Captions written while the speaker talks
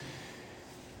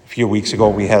few weeks ago,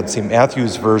 we had St.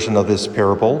 Matthew's version of this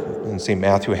parable, and St.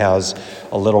 Matthew has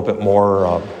a little bit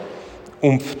more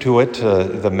oomph to it.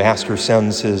 The master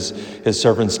sends his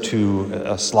servants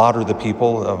to slaughter the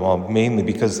people, mainly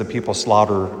because the people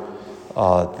slaughter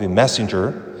the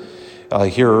messenger.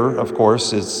 Here, of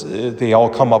course, they all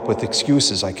come up with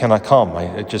excuses. I cannot come.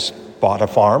 I just bought a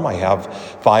farm. I have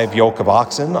 5 yoke of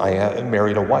oxen. I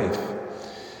married a wife.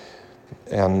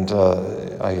 And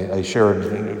I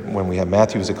shared when we had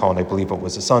Matthew's account, I believe it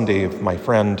was a Sunday, of my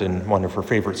friend and one of her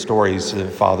favorite stories, a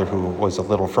father who was a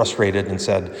little frustrated and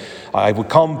said, I would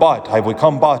come, but,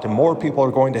 and more people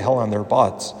are going to hell on their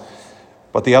butts.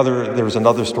 But there was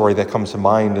another story that comes to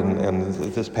mind, and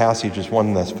this passage is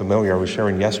one that's familiar. I was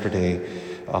sharing yesterday,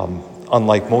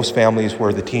 unlike most families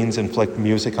where the teens inflict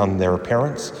music on their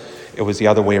parents, it was the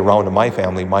other way around in my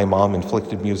family. My mom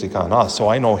inflicted music on us. So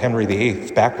I know Henry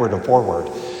VIII backward and forward.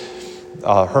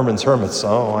 Herman's Hermits,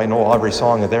 I know every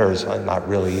song of theirs. Not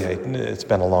really, it's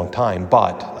been a long time,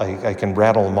 but I can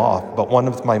rattle them off. But one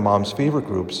of my mom's favorite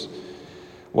groups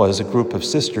was a group of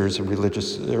sisters,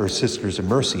 Sisters of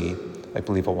Mercy, I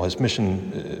believe it was,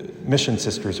 Mission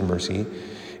Sisters of Mercy,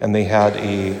 and they had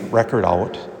a record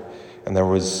out, and there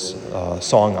was a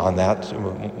song on that,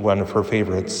 one of her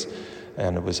favorites,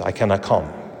 and it was, I cannot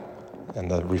come. And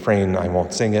the refrain, I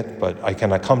won't sing it, but I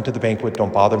cannot come to the banquet,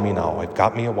 don't bother me now. I've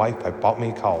got me a wife, I've bought me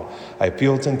a cow. I have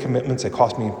fields and commitments, it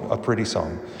cost me a pretty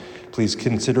sum. Please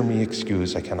consider me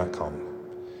excused, I cannot come.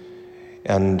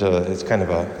 And it's kind of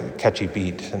a catchy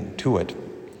beat to it.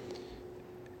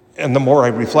 And the more I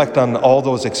reflect on all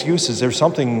those excuses, there's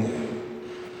something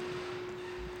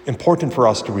important for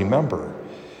us to remember.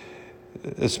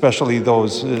 Especially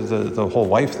those, the whole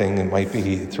wife thing, it might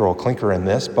be throw a clinker in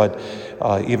this, but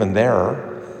even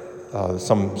there,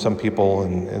 some people,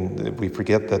 and we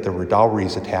forget that there were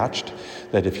dowries attached,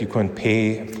 that if you couldn't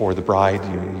pay for the bride,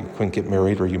 you couldn't get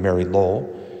married, or you married low.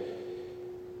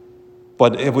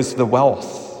 But it was the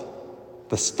wealth,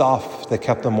 the stuff that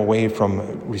kept them away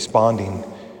from responding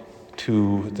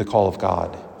to the call of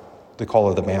God, the call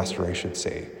of the Master, I should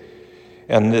say.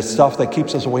 And it's stuff that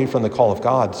keeps us away from the call of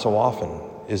God so often,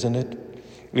 isn't it?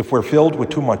 If we're filled with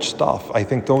too much stuff, I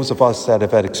think those of us that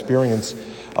have had experience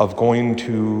of going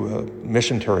to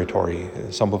mission territory,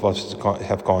 some of us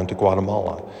have gone to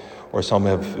Guatemala, or some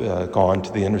have gone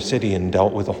to the inner city and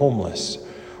dealt with the homeless,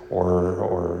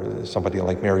 or somebody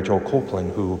like Mary Jo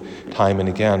Copeland, who time and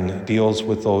again deals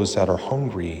with those that are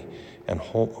hungry and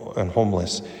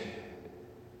homeless.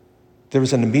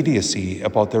 There's an immediacy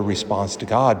about their response to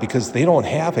God because they don't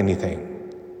have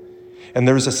anything. And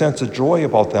there's a sense of joy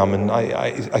about them. And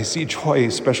I see joy,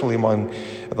 especially among,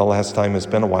 the last time, it's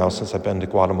been a while since I've been to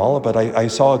Guatemala, but I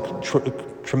saw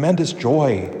tremendous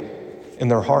joy in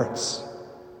their hearts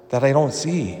that I don't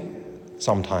see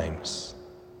sometimes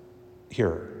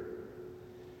here.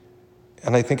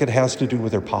 And I think it has to do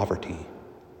with their poverty.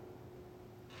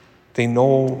 They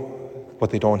know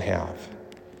what they don't have.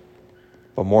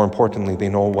 But more importantly, they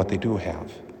know what they do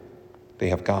have. They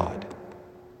have God.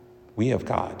 We have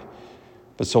God.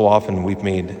 But so often we've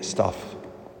made stuff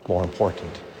more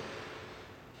important.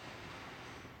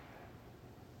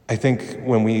 I think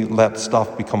when we let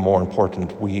stuff become more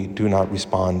important, we do not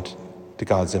respond to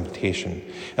God's invitation.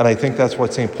 And I think that's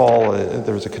what St. Paul,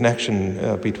 there's a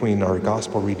connection between our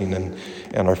gospel reading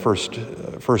and our first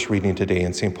reading today,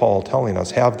 and St. Paul telling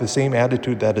us, have the same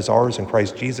attitude that is ours in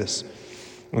Christ Jesus.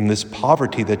 And this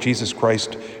poverty that Jesus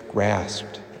Christ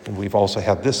grasped, and we've also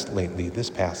had this lately, this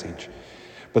passage,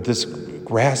 but this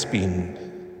grasping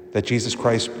that Jesus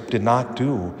Christ did not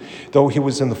do, though he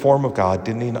was in the form of God,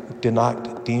 did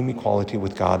not deem equality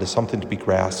with God as something to be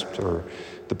grasped, or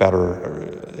the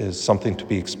better, as something to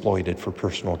be exploited for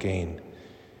personal gain.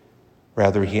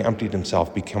 Rather, he emptied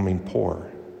himself, becoming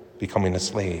poor, becoming a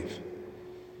slave,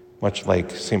 much like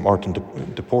St. Martin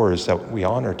de Porres that we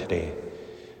honor today.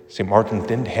 St. Martin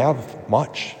didn't have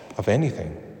much of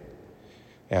anything,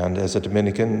 and as a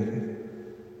Dominican,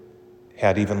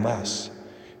 had even less,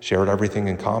 shared everything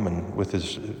in common with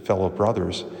his fellow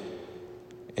brothers,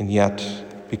 and yet,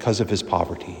 because of his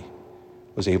poverty,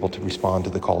 was able to respond to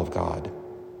the call of God.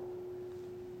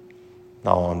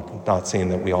 Now, I'm not saying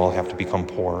that we all have to become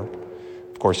poor.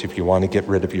 Of course, if you want to get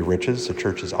rid of your riches, the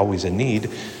church is always in need.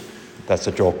 That's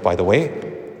a joke, by the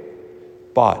way.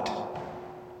 But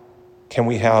can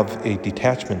we have a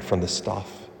detachment from the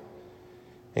stuff?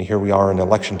 And here we are on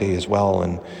election day as well,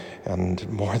 and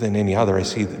more than any other, I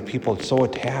see that people are so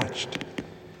attached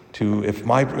to, if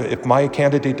my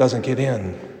candidate doesn't get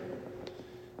in,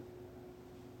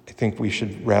 I think we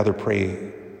should rather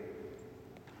pray,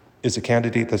 is a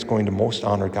candidate that's going to most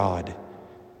honor God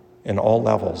in all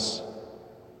levels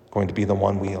going to be the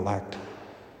one we elect?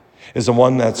 Is the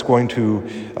one that's going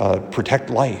to protect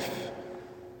life,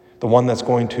 the one that's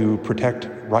going to protect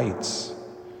rights,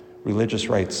 religious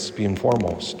rights being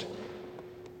foremost?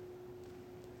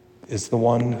 Is the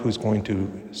one who's going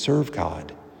to serve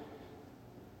God?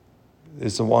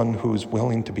 Is the one who's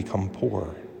willing to become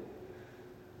poor?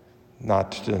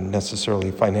 Not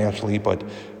necessarily financially, but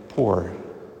poor.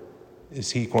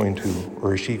 Is he going to,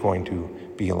 or is she going to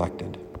be elected?